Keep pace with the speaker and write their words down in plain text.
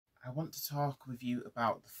want to talk with you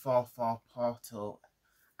about the 4/4 portal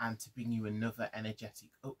and to bring you another energetic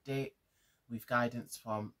update with guidance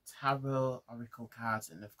from tarot, oracle cards,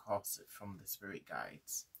 and of course from the spirit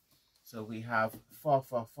guides. So we have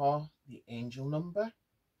 444, the angel number.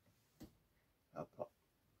 I'll put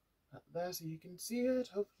that there so you can see it.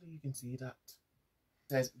 Hopefully you can see that. It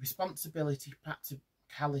says responsibility,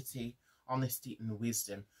 practicality, honesty and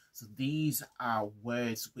wisdom. So these are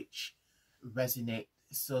words which resonate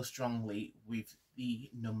so strongly with the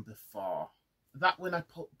number 4. That one I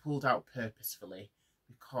pulled out purposefully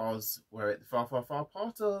because we're at the 444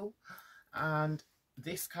 portal, and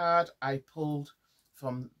this card I pulled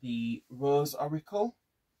from the Rose Oracle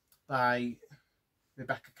by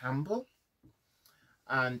Rebecca Campbell,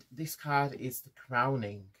 and this card is the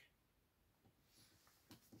crowning.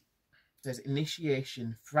 It says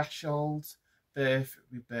initiation, thresholds, birth,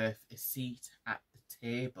 rebirth, a seat at the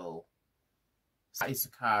table. That is the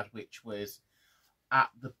card which was at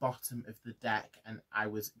the bottom of the deck, and I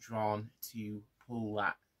was drawn to pull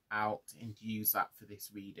that out and use that for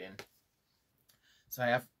this reading. So I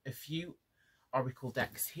have a few oracle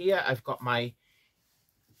decks here. I've got my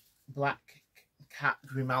Black Cat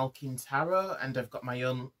Grimalkin Tarot, and I've got my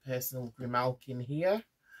own personal Grimalkin here,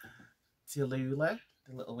 Tallulah,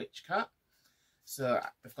 the little witch cat. So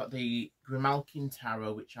I've got the Grimalkin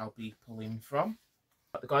Tarot, which I'll be pulling from.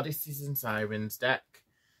 I've got the Goddesses and Sirens deck.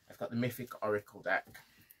 I've got the Mythic Oracle deck,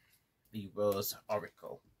 the Rose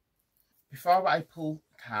Oracle. Before I pull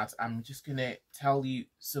cards, I'm just going to tell you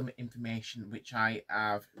some information which I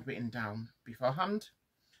have written down beforehand.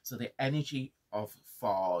 So the energy of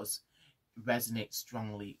 4s resonates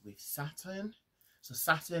strongly with Saturn. So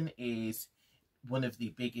Saturn is one of the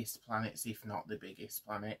biggest planets, if not the biggest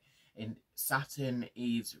planet. And Saturn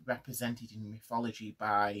is represented in mythology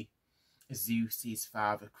by Zeus's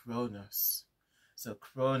father Cronus. So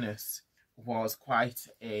Cronus was quite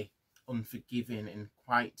a unforgiving and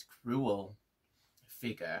quite cruel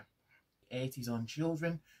figure. He ate his own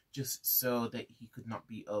children just so that he could not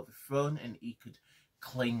be overthrown and he could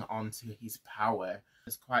cling on to his power.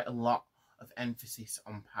 There's quite a lot of emphasis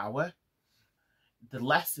on power. The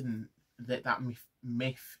lesson that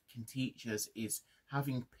myth can teach us is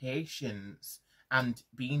having patience and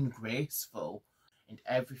being graceful, and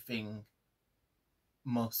everything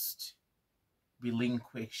must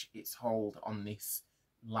relinquish its hold on this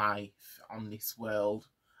life, on this world,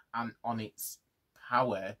 and on its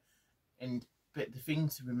power. But the thing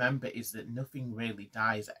to remember is that nothing really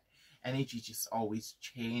dies. Energy just always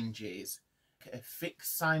changes. A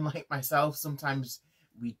fixed sign like myself, sometimes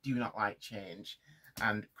we do not like change,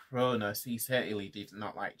 and Cronus, he certainly did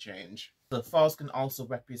not like change. The 4s can also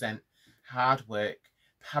represent hard work,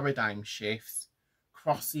 paradigm shifts,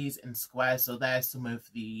 crosses and squares. So there's some of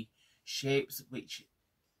the shapes which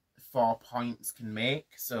 4 points can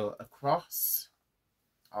make. So a cross,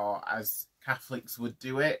 or as Catholics would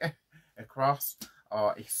do it, a cross,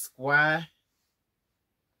 or a square.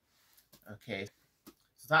 Okay,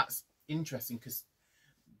 so that's interesting because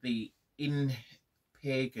in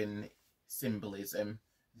pagan symbolism,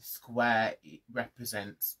 the square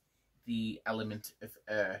represents the element of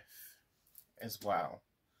earth as well.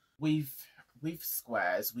 With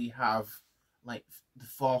squares, we have like the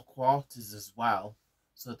 4 quarters as well.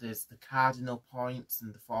 So there's the cardinal points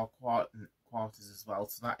and the 4 quarters as well.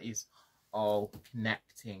 So that is all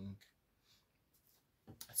connecting.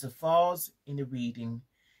 So 4s in a reading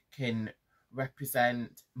can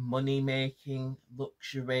represent money making,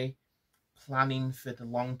 luxury, planning for the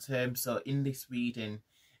long term. So in this reading,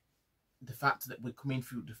 the fact that we're coming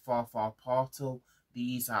through the 4/4 portal,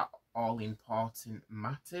 these are all important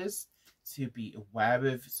matters to be aware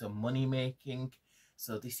of. So money making,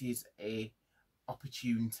 so this is a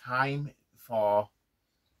opportune time for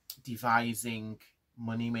devising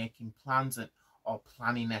money making plans or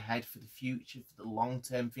planning ahead for the future, for the long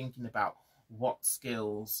term, thinking about what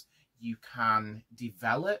skills you can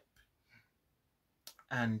develop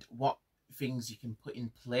and what things you can put in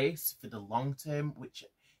place for the long term, which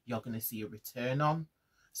you're going to see a return on.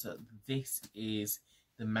 So this is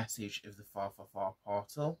the message of the 4/4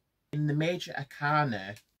 portal. In the major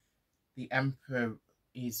arcana, the Emperor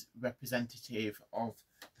is representative of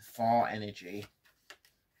the 4 energy,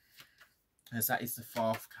 as that is the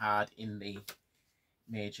 4th card in the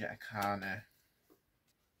major arcana.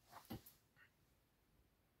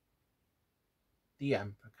 The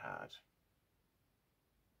Emperor card.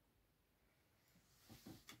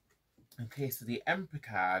 Okay, so the Emperor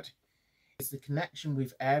card is the connection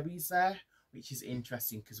with Aries there, which is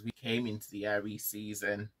interesting because we came into the Aries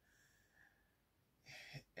season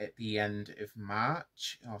at the end of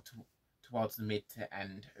March, or towards the mid to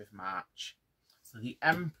end of March. So the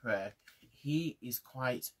Emperor, he is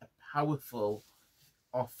quite a powerful,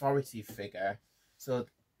 authoritative figure. So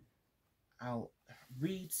I'll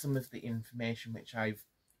read some of the information which I've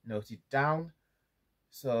noted down.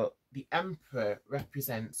 So the Emperor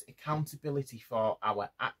represents accountability for our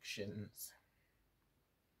actions.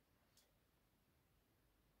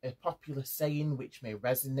 A popular saying which may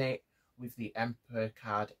resonate with the Emperor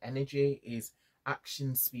card energy is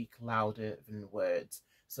actions speak louder than words.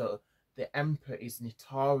 So the Emperor is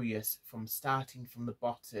notorious from starting from the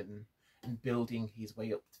bottom and building his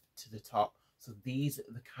way up to the top. So these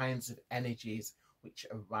are the kinds of energies which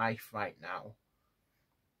are rife right now.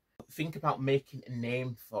 Think about making a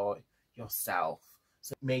name for yourself.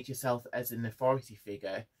 So made yourself as an authority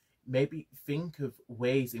figure. Maybe think of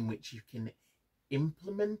ways in which you can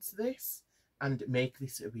implement this and make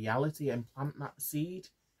this a reality and plant that seed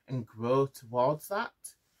and grow towards that.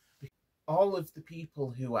 All of the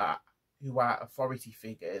people who are authority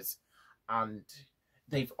figures, and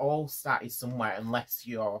they've all started somewhere, unless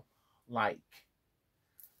you're like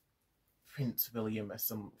Prince William or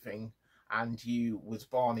something and you was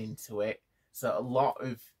born into it. So a lot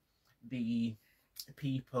of the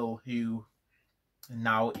people who are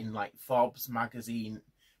now in like Forbes magazine,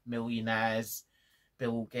 millionaires,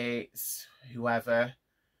 Bill Gates, whoever,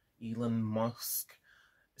 Elon Musk.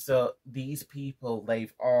 So these people,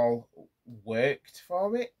 they've all worked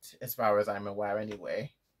for it, as far as I'm aware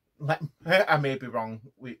anyway. I may be wrong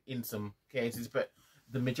in some cases, but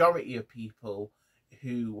the majority of people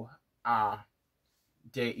who are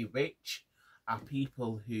dirty rich are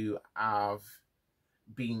people who have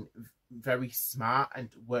been very smart and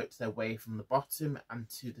worked their way from the bottom and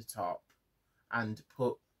to the top and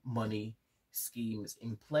put money schemes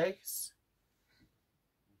in place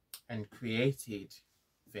and created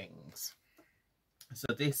things.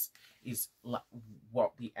 So this is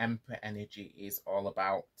what the Emperor energy is all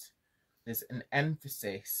about. There's an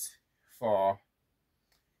emphasis for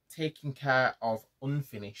taking care of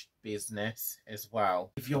unfinished business as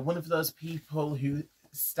well. If you're one of those people who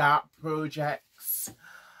start projects,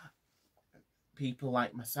 people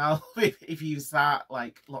like myself, if you start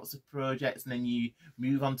like lots of projects and then you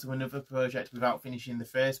move on to another project without finishing the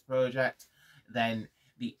first project, then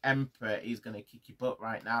the Emperor is going to kick your butt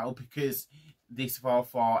right now, because this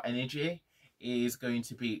 4-4 energy is going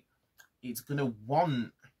to be, it's going to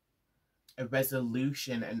want a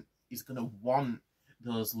resolution and it's going to want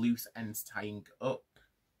those loose ends tying up.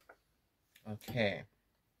 Okay,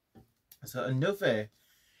 so another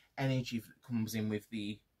energy that comes in with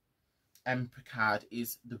the Emperor card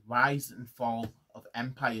is the rise and fall of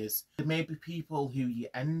empires. There may be people who you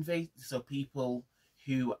envy, so people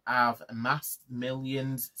who have amassed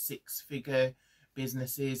millions, six-figure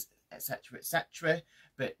businesses, etc., etc.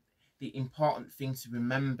 But the important thing to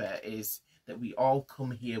remember is that we all come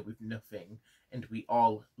here with nothing and we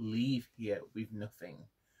all leave here with nothing.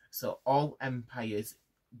 So all empires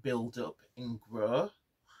build up and grow,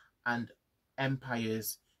 and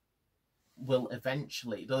empires will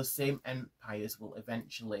eventually, those same empires will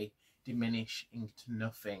eventually diminish into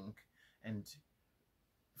nothing and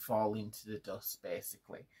fall into the dust,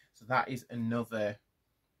 basically. So that is another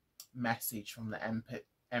message from the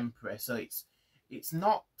Emperor. So it's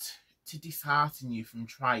not to dishearten you from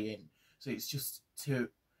trying. So it's just to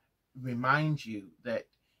remind you that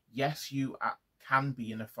yes, you can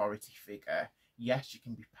be an authority figure. Yes, you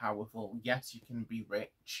can be powerful. Yes, you can be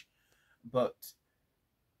rich. But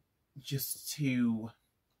just to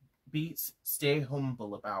stay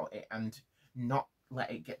humble about it and not let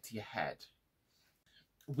it get to your head.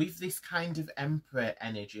 With this kind of Emperor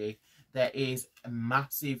energy, there is a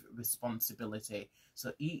massive responsibility.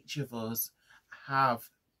 So each of us have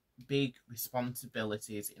big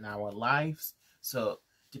responsibilities in our lives. So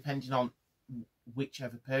depending on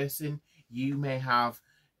whichever person, you may have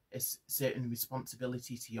a certain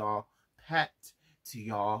responsibility to your pet, to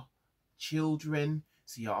your children,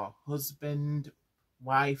 to your husband,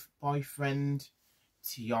 wife, boyfriend,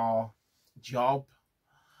 to your job.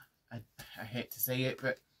 I hate to say it,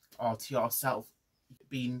 but or to yourself,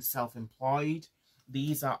 being self-employed.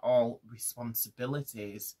 These are all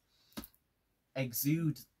responsibilities.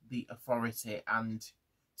 Exude the authority and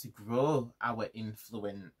to grow our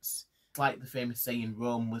influence. It's like the famous saying,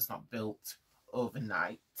 Rome was not built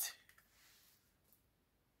overnight.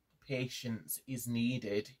 Patience is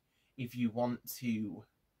needed if you want to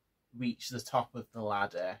reach the top of the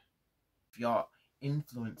ladder. If you're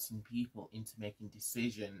influencing people into making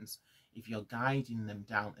decisions, if you're guiding them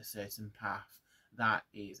down a certain path, that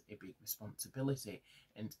is a big responsibility,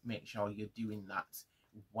 and make sure you're doing that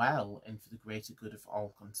well and for the greater good of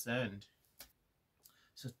all concerned.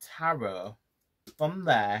 So tarot, from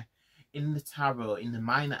there, in the tarot, in the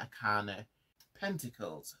minor arcana,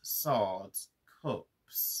 pentacles, swords,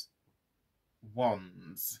 cups,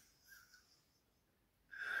 wands.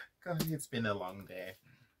 God, it's been a long day.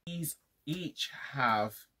 These each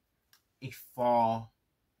have a four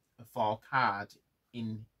card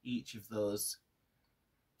in each of those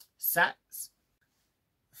sets.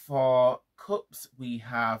 For cups, we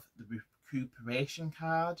have the recuperation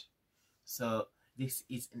card. So this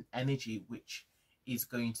is an energy which is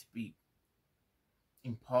going to be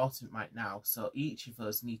important right now. So each of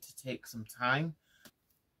us need to take some time.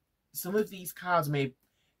 Some of these cards may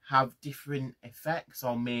have different effects,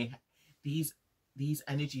 or these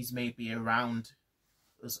energies may be around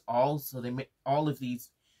us all. So all of these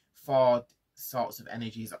four sorts of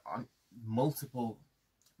energies are multiple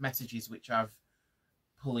messages which I've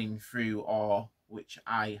pulling through, or which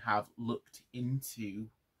I have looked into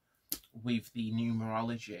with the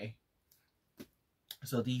numerology.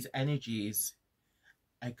 So these energies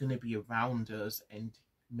are going to be around us and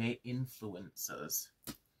may influence us.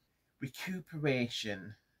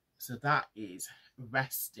 Recuperation, so that is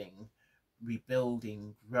resting,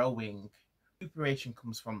 rebuilding, growing. Recuperation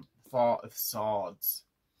comes from the Four of Swords,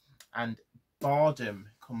 and boredom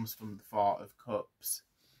comes from the Four of Cups.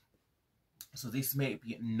 So this may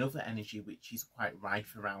be another energy which is quite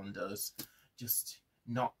rife around us, just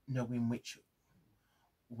not knowing which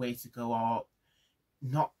way to go, or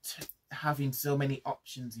not having so many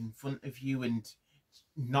options in front of you and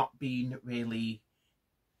not being really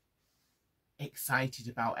excited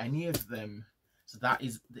about any of them. So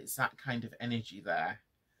it's that kind of energy there.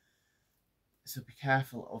 So be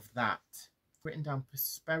careful of that. Written down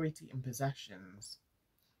prosperity and possessions.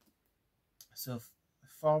 So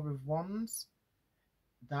Four of Wands,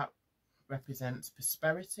 that represents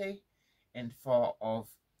prosperity, and Four of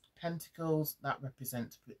Pentacles, that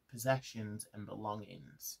represents possessions and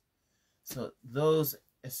belongings. So those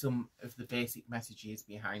are some of the basic messages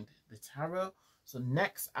behind the tarot. So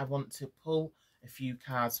next I want to pull a few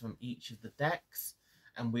cards from each of the decks,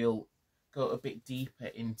 and we'll go a bit deeper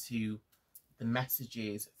into the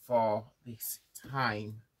messages for this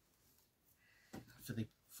time for the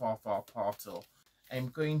 4/4 portal. I'm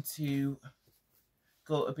going to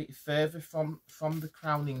go a bit further from the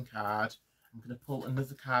crowning card. I'm going to pull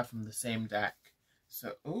another card from the same deck.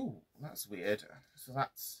 So, oh, that's weird. So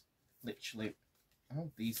that's literally, oh,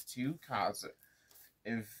 these two cards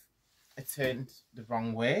have turned the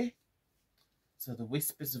wrong way. So the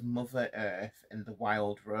Whispers of Mother Earth and the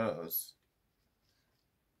Wild Rose.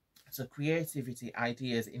 So creativity,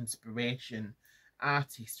 ideas, inspiration,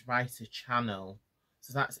 artist, writer, channel.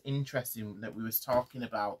 So that's interesting that we was talking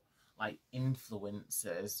about like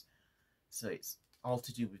influencers. So it's all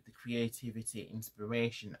to do with the creativity,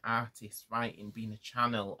 inspiration, artist, writing, being a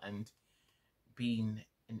channel and being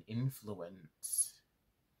an influence.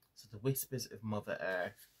 So the Whispers of Mother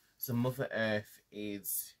Earth. So Mother Earth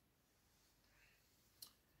is,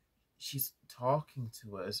 she's talking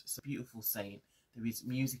to us. It's a beautiful saying. There is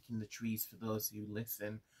music in the trees for those who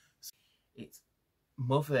listen. So it's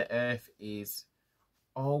Mother Earth is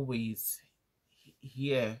always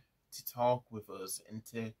here to talk with us and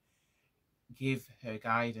to give her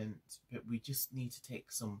guidance, but we just need to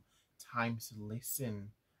take some time to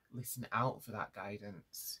listen out for that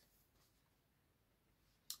guidance.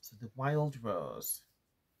 So the Wild Rose,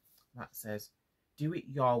 that says, do it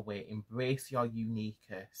your way, embrace your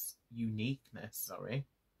uniqueness,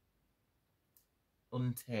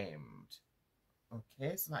 untamed.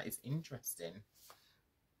 Okay, so that is interesting.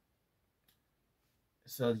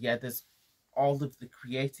 So yeah, there's all of the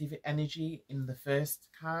creative energy in the first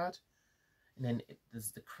card, and then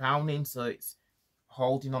there's the crowning, so it's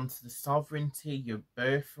holding on to the sovereignty, your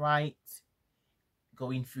birthright,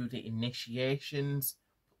 going through the initiations,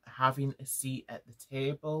 having a seat at the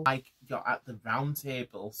table, like you're at the round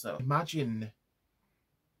table. So imagine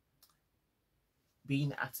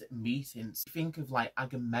being at meetings. Think of like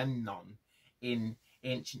Agamemnon in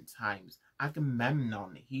ancient times.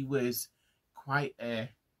 Agamemnon, he was quite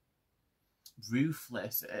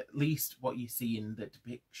ruthless, at least what you see in the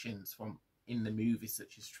depictions from in the movies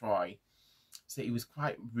such as Troy. So he was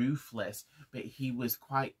quite ruthless, but he was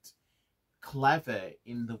quite clever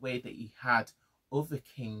in the way that he had other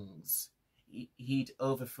kings. He'd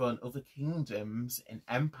overthrown other kingdoms and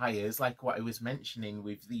empires, like what I was mentioning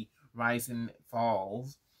with the rise and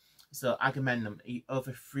falls. So Agamemnon, he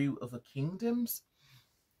overthrew other kingdoms,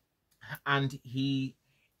 and he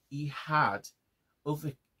had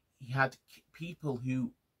people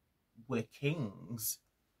who were kings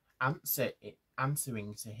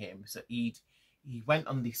answering to him. So he went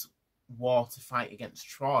on this war to fight against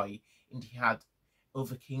Troy, and he had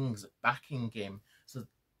other kings backing him. So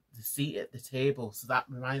the seat at the table, so that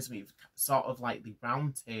reminds me of sort of like the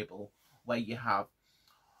round table, where you have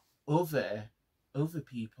other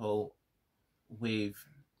people with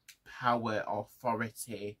power,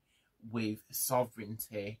 authority, with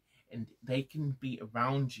sovereignty, and they can be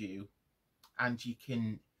around you, and you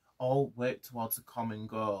can all work towards a common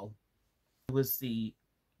goal. There was the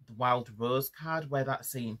Wild Rose card, where that's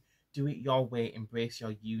saying, do it your way, embrace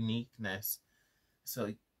your uniqueness.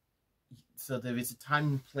 So there is a time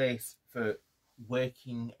and place for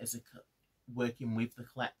working with the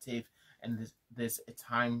collective, and there's a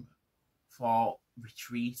time for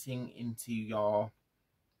retreating into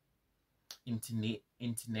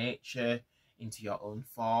nature, into your own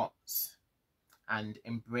thoughts, and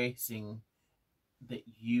embracing that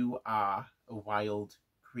you are a wild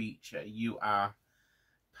creature. You are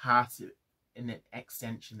part of an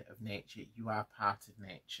extension of nature. You are part of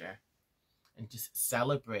nature, and just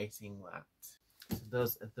celebrating that. So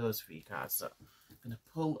those are those 3 cards. So I'm going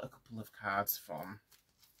to pull a couple of cards from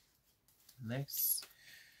this.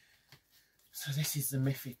 So this is the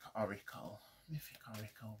Mythic Oracle. Mythic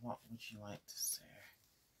Oracle, what would you like to say?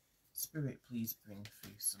 Spirit, please bring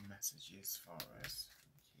through some messages for us.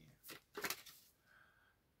 Thank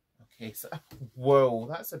you. Okay, so whoa,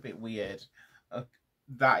 that's a bit weird.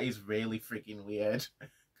 That is really freaking weird.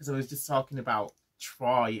 Because I was just talking about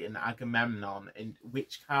Troy and Agamemnon, and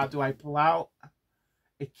which card do I pull out?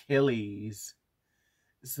 Achilles.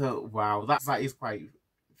 So wow, that is quite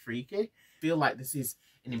freaky. I feel like this is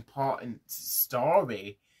an important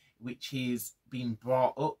story which is being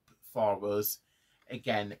brought up for us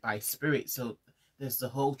again by Spirit. So there's the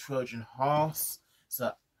whole Trojan horse.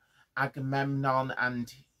 So Agamemnon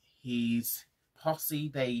and his posse,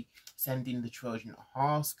 they send in the Trojan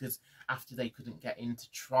horse because after they couldn't get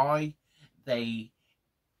into Troy, they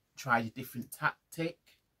tried a different tactic.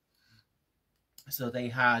 So they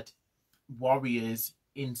had warriors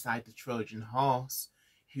inside the Trojan horse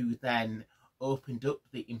who then opened up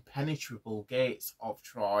the impenetrable gates of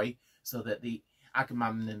Troy so that the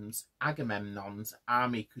Agamemnon's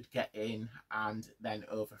army could get in and then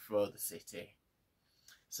overthrow the city.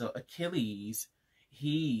 So Achilles,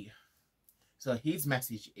 his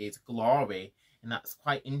message is glory, and that's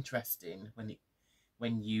quite interesting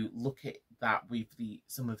when you look at that with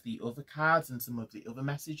some of the other cards and some of the other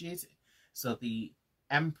messages. So the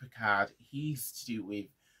Emperor card, he's to do with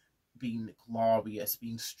being glorious,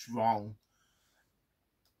 being strong,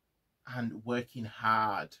 and working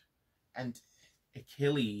hard. And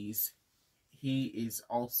Achilles, he is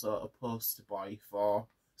also a poster boy for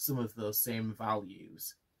some of those same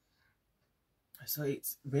values. So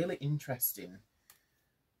it's really interesting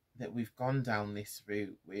that we've gone down this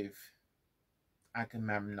route with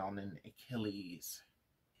Agamemnon and Achilles.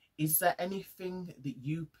 Is there anything that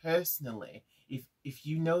you personally, if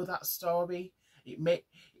you know that story,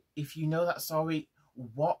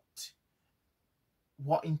 what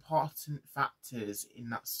important factors in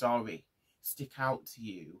that story stick out to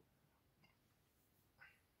you?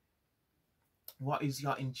 What is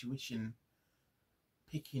your intuition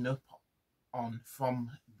picking up on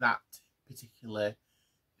from that particular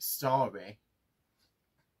story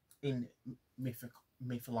in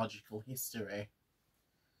mythological history?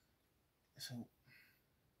 So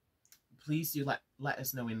please do let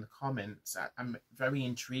us know in the comments. I'm very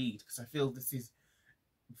intrigued because I feel this is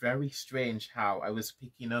very strange how I was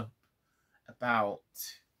picking up about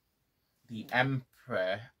the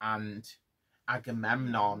Emperor and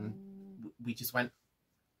Agamemnon. We just went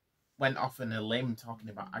off on a limb talking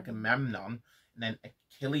about Agamemnon, and then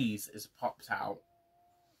Achilles has popped out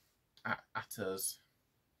at us.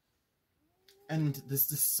 And there's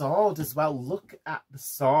the sword as well. Look at the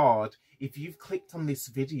sword. If you've clicked on this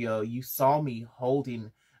video, you saw me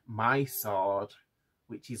holding my sword,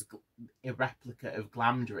 which is a replica of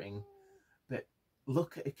Glamdring. But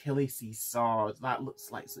look at Achilles' sword. That looks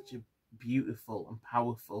like such a beautiful and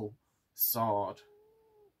powerful sword.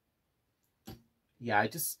 Yeah, I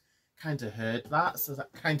just kind of heard that, so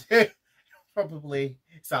that kind of probably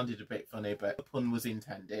sounded a bit funny, but the pun was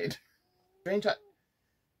intended. Strange,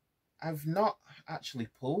 I've not actually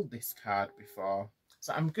pulled this card before,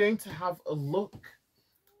 so I'm going to have a look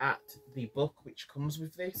at the book which comes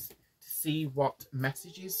with this to see what the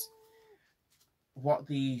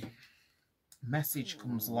message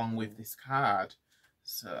comes along with this card.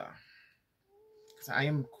 So, because I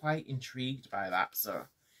am quite intrigued by that. So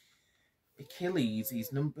Achilles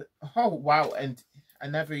is number, oh wow, and I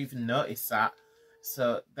never even noticed that.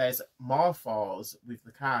 So there's more 4s with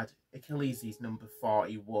the card. Achilles is number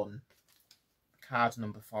 41 card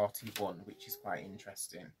number 41, which is quite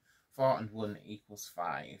interesting. 4 and 1 equals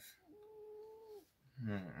 5.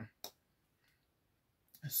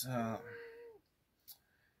 So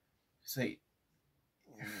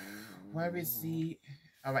where is the...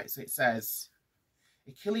 Alright, so it says,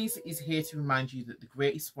 Achilles is here to remind you that the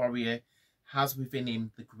greatest warrior has within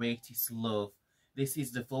him the greatest love. This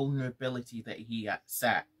is the vulnerability that he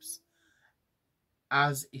accepts,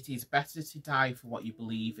 as it is better to die for what you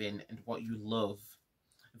believe in and what you love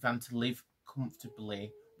than to live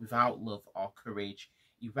comfortably without love or courage.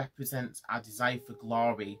 He represents our desire for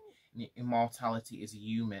glory and immortality as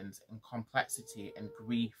humans, and complexity and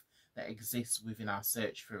grief that exists within our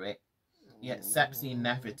search for it. He accepts the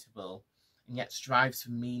inevitable and yet strives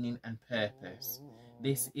for meaning and purpose.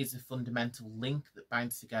 This is a fundamental link that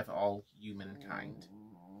binds together all humankind.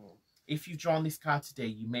 If you've drawn this card today,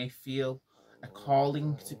 you may feel a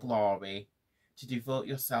calling to glory, to devote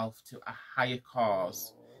yourself to a higher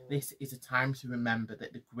cause. This is a time to remember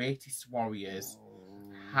that the greatest warriors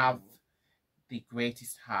have the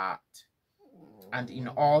greatest heart. And in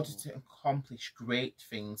order to accomplish great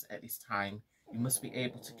things at this time, you must be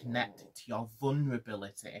able to connect to your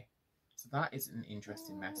vulnerability. So that is an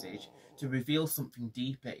interesting message. To reveal something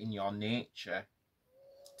deeper in your nature.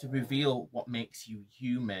 To reveal what makes you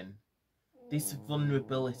human. This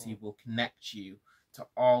vulnerability will connect you to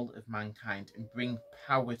all of mankind and bring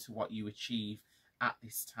power to what you achieve at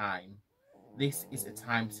this time. This is a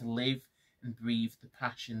time to live and breathe the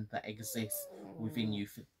passion that exists within you,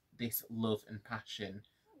 for this love and passion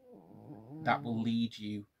that will lead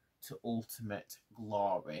you to ultimate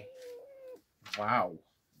glory. Wow,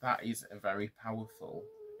 that is a very powerful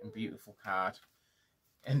and beautiful card.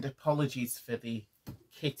 And apologies for the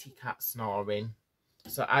kitty cat snoring.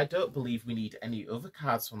 So I don't believe we need any other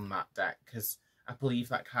cards from that deck, because I believe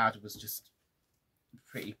that card was just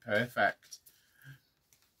pretty perfect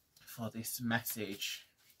for this message.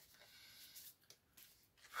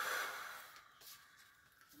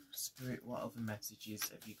 Spirit, what other messages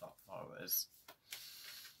have you got for us?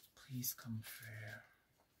 Please come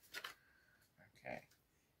through. Okay.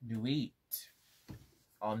 Nuit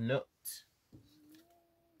or nut.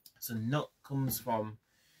 So nut comes from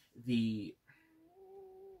the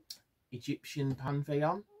Egyptian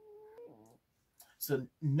pantheon. So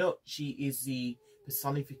Nut, she is the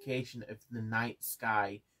personification of the night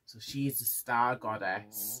sky. So she is the star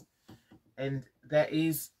goddess. And there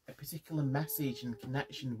is a particular message and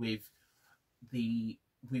connection with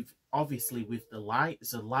obviously with the light.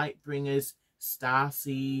 So light bringers, star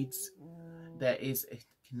seeds. There is a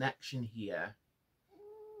connection here.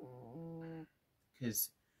 Because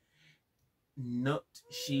Nut,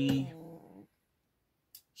 she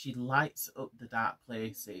lights up the dark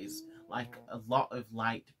places like a lot of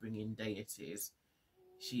light bringing deities.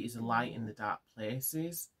 She is a light in the dark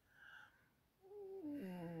places.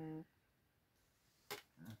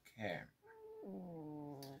 Okay.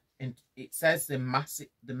 And it says the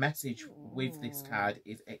message with this card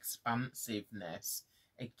is expansiveness.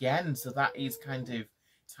 Again, so that is kind of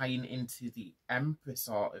tying into the Emperor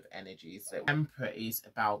sort of energies. So Emperor is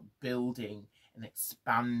about building and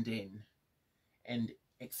expanding and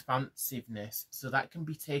expansiveness. So that can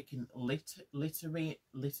be taken literally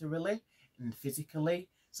and physically.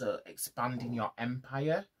 So expanding your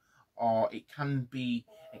empire, or it can be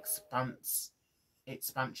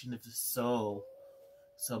expansion of the soul.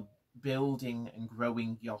 So building and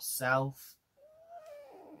growing yourself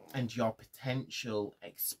and your potential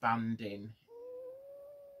expanding.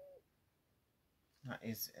 That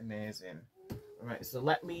is amazing. All right, so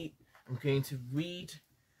I'm going to read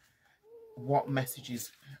what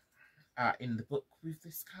messages are in the book with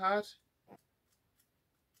this card.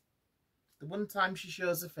 The one time she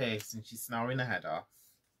shows her face and she's snoring her head off.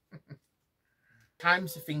 Time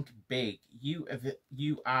to think big. You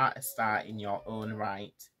are a star in your own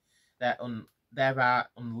right. There are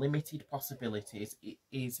unlimited possibilities. It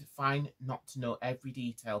is fine not to know every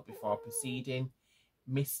detail before proceeding.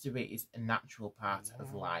 Mystery is a natural part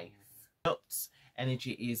of life. Nut's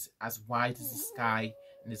energy is as wide as the sky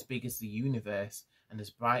and as big as the universe and as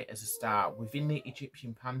bright as a star. Within the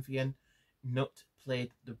Egyptian pantheon, Nut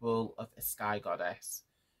played the role of a sky goddess.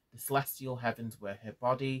 The celestial heavens were her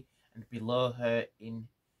body, and below her in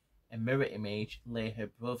a mirror image lay her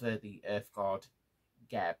brother, the earth god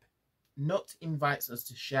Geb. Nut invites us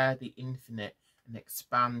to share the infinite and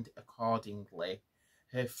expand accordingly.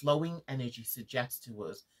 Her flowing energy suggests to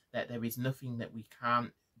us that there is nothing that we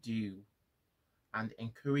can't do, and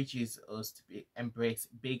encourages us to embrace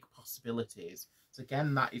big possibilities. So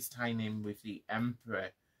again, that is tying in with the Emperor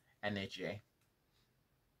energy.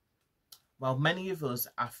 While many of us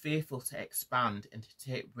are fearful to expand and to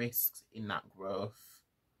take risks in that growth,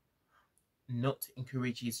 Nut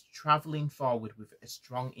encourages travelling forward with a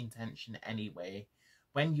strong intention anyway.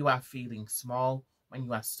 When you are feeling small, when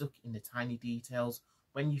you are stuck in the tiny details,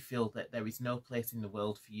 when you feel that there is no place in the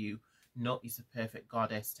world for you, Nut is the perfect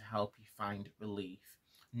goddess to help you find relief.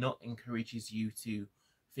 Nut encourages you to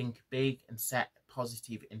think big and set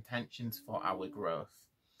positive intentions for our growth.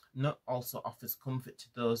 Nut also offers comfort to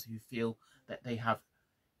those who feel that they have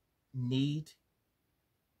need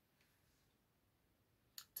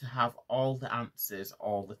to have all the answers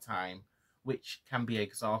all the time, which can be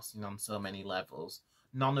exhausting on so many levels.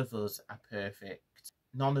 None of us are perfect.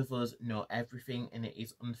 None of us know everything, and it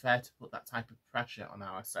is unfair to put that type of pressure on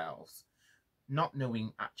ourselves. Not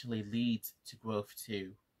knowing actually leads to growth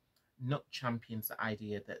too. Nut champions the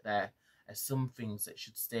idea that there are some things that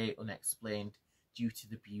should stay unexplained due to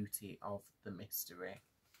the beauty of the mystery.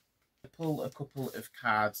 I pull a couple of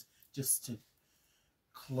cards just to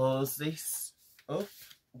close this up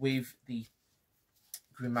with the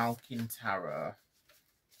Grimalkin Tarot.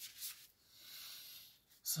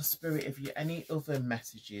 So, Spirit, have you any other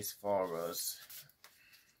messages for us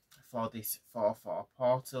for this 4/4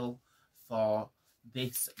 portal, for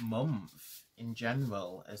this month in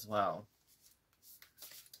general as well,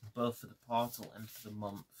 both for the portal and for the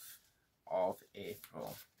month of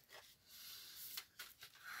April?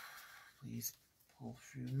 Please pull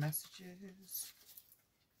through messages.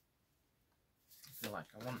 I feel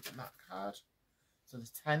like I want that card. So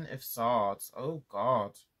the 10 of Swords. Oh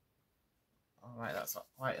God. Alright, that's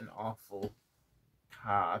quite an awful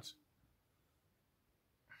card.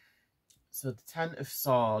 So the 10 of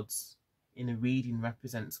Swords in a reading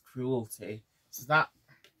represents cruelty. So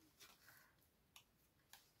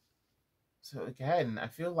again, I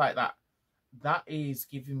feel like that is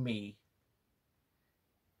giving me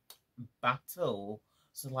battle.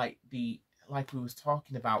 So like we was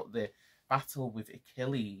talking about the battle with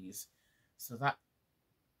Achilles. So that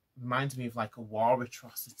reminds me of like a war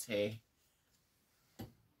atrocity,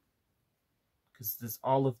 because there's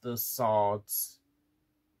all of those swords.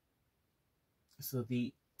 So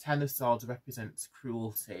the 10 of Swords represents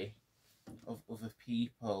cruelty of other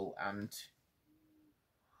people, and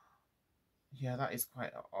yeah, that is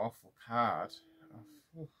quite an awful card.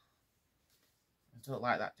 I don't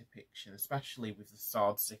like that depiction, especially with the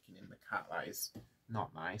sword sticking in the cat. That is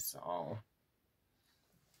not nice at all.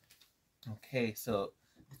 Okay, so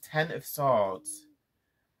the 10 of Swords.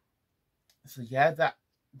 So yeah, that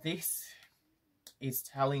this is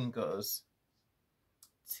telling us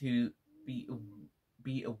to be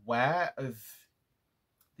aware of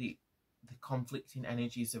the conflicting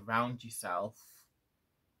energies around yourself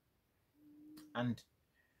and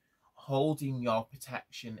holding your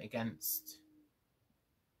protection against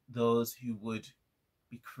those who would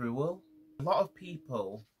be cruel. A lot of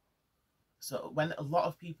people, so when a lot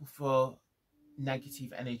of people throw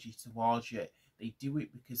negative energy towards you, they do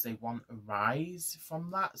it because they want a rise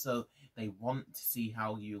from that. So they want to see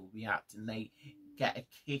how you'll react, and they get a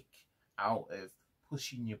kick out of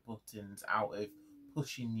pushing your buttons, out of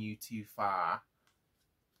pushing you too far.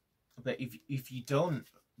 But if you don't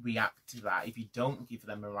react to that, if you don't give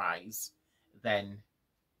them a rise, then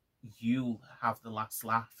you'll have the last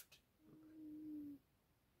laugh.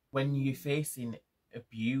 When you're facing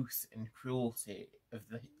abuse and cruelty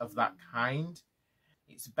of that kind,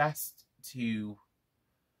 it's best to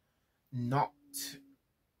not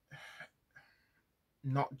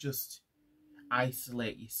just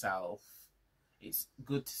isolate yourself. It's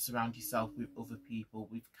good to surround yourself with other people,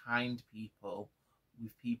 with kind people,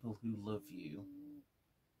 with people who love you.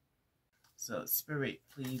 So, Spirit,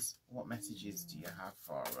 please, what messages do you have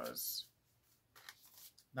for us?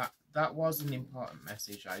 That was an important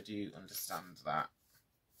message. I do understand that.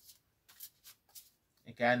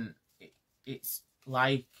 Again, it's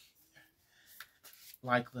like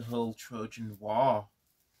the whole Trojan War.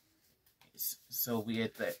 It's so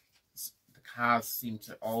weird that the cards seem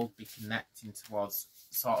to all be connecting towards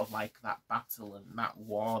sort of like that battle and that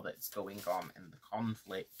war that's going on and the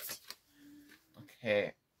conflict.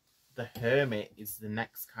 Okay, the Hermit is the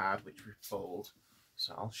next card which we've pulled,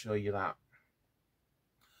 so I'll show you that.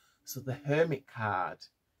 So the Hermit card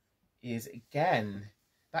is, again,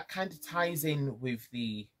 that kind of ties in with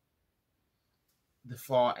the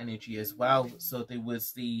 4 energy as well. So there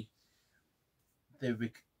was the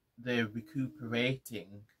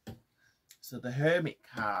recuperating. So the Hermit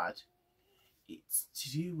card, it's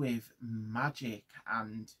to do with magic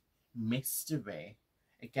and mystery.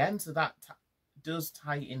 Again, so that does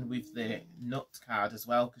tie in with the Nut card as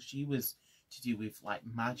well, because she was to do with like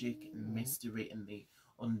magic and mystery and the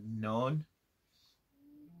unknown.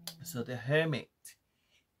 So the hermit,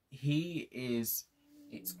 he is,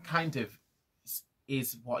 it's kind of,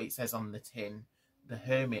 is what it says on the tin. The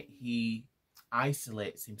hermit, he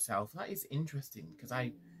isolates himself. That is interesting, because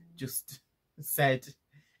I just said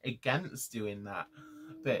against doing that.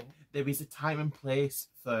 But there is a time and place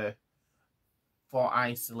for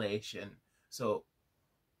isolation. So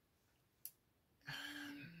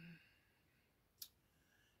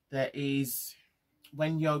there is,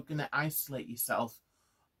 when you're going to isolate yourself,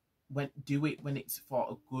 do it when it's for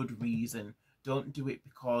a good reason. Don't do it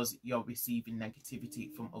because you're receiving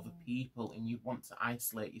negativity from other people and you want to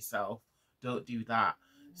isolate yourself. Don't do that.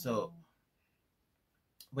 So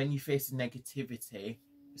when you face negativity,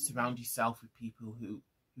 surround yourself with people who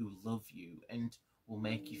love you and will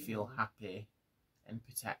make you feel happy and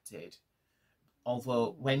protected.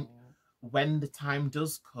 Although when the time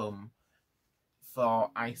does come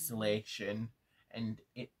for isolation and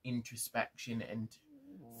introspection and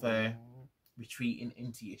for retreating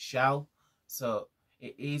into your shell, so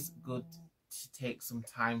it is good to take some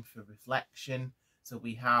time for reflection. So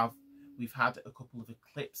we've had a couple of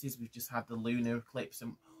eclipses. We've just had the lunar eclipse,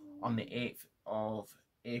 and on the 8th of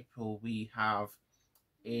April we have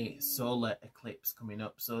a solar eclipse coming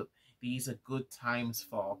up. So these are good times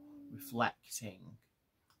for reflecting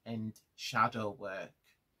and shadow work.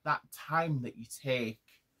 That time that you take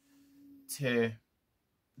to,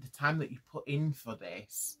 the time that you put in for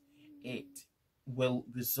this, it will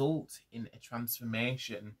result in a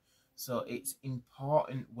transformation. So it's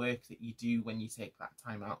important work that you do when you take that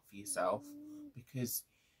time out for yourself, because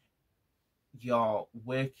you're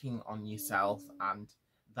working on yourself, and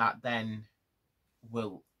that then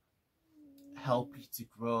will help you to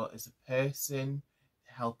grow as a person,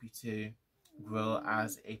 help you to grow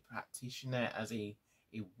as a practitioner, as a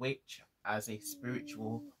witch, as a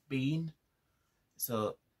spiritual being.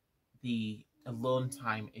 So the alone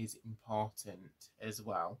time is important as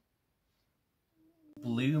well.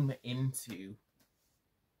 Bloom into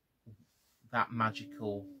that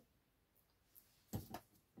magical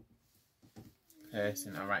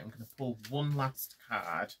person. All right, I'm going to pull one last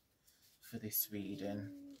card for this reading.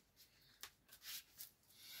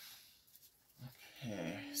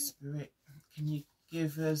 Okay, Spirit, can you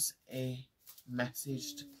give us a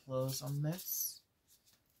message to close on this?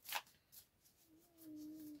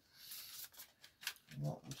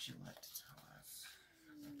 What would you like to tell us?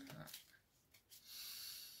 Okay.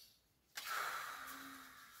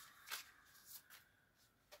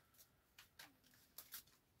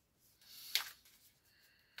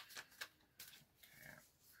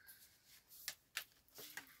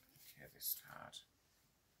 Okay, this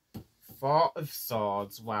card. Four of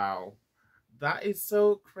Swords. Wow. That is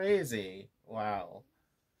so crazy. Wow.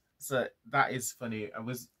 So that is funny. I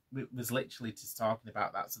was literally just talking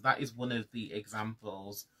about that. So that is one of the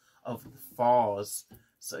examples of the fours.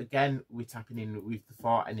 So again, we're tapping in with the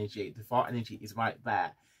four energy. The four energy is right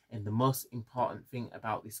there. And the most important thing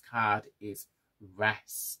about this card is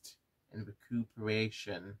rest and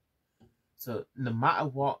recuperation. So no matter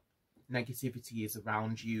what negativity is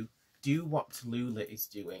around you, do what Tallulah is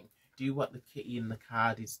doing. Do what the kitty in the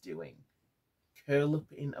card is doing. Curl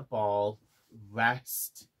up in a ball,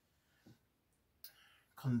 rest,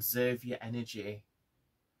 conserve your energy,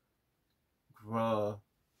 grow.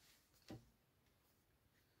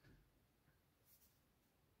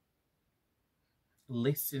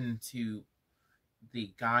 Listen to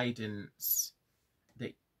the guidance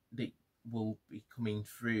that will be coming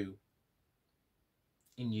through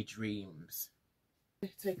in your dreams.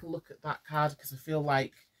 Take a look at that card, because I feel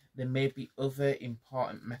like there may be other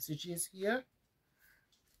important messages here.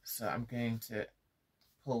 So I'm going to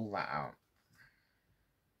pull that out.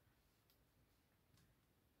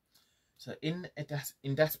 So in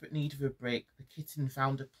desperate need of a break, the kitten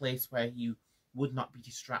found a place where you would not be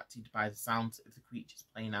distracted by the sounds of the creatures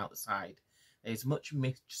playing outside. There is much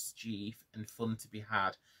mischief and fun to be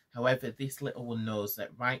had. However, this little one knows that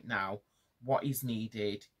right now, what is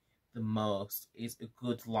needed the most is a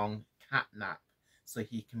good long cat nap, so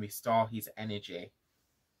he can restore his energy.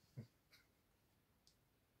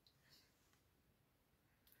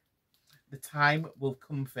 The time will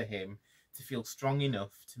come for him to feel strong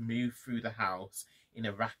enough to move through the house in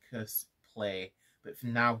a raucous play, but for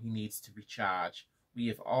now he needs to recharge. We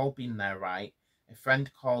have all been there, right? A friend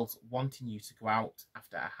calls wanting you to go out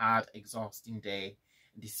after a hard, exhausting day,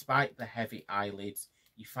 and despite the heavy eyelids,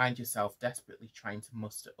 you find yourself desperately trying to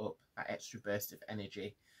muster up that extra burst of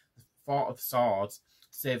energy. The Four of Swords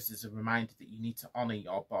serves as a reminder that you need to honour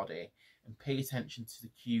your body and pay attention to the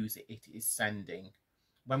cues it is sending.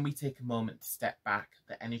 When we take a moment to step back,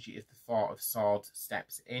 the energy of the Four of Swords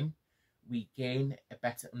steps in. We gain a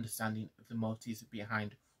better understanding of the motives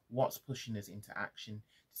behind what's pushing us into action,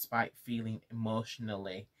 despite feeling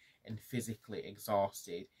emotionally and physically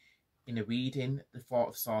exhausted. In a reading, the Four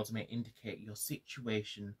of Swords may indicate your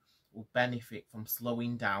situation will benefit from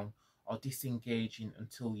slowing down or disengaging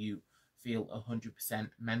until you feel 100%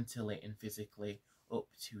 mentally and physically up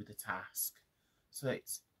to the task. So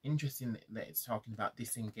it's interesting that it's talking about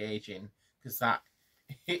disengaging, because that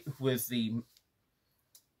it was the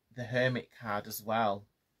Hermit card as well.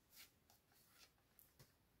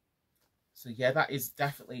 So yeah, that is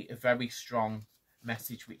definitely a very strong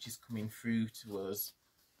message which is coming through to us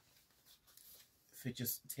for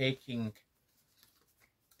just taking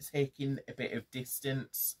a bit of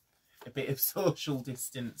distance, a bit of social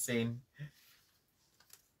distancing,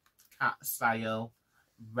 cat style,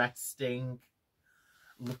 resting,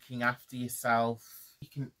 looking after yourself. You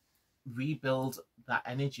can rebuild that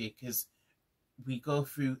energy, because we go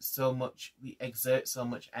through so much, we exert so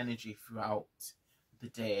much energy throughout the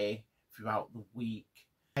day, throughout the week.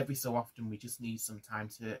 Every so often we just need some time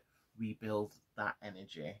to rebuild that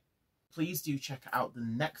energy. Please do check out the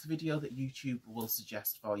next video that YouTube will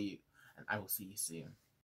suggest for you, and I will see you soon.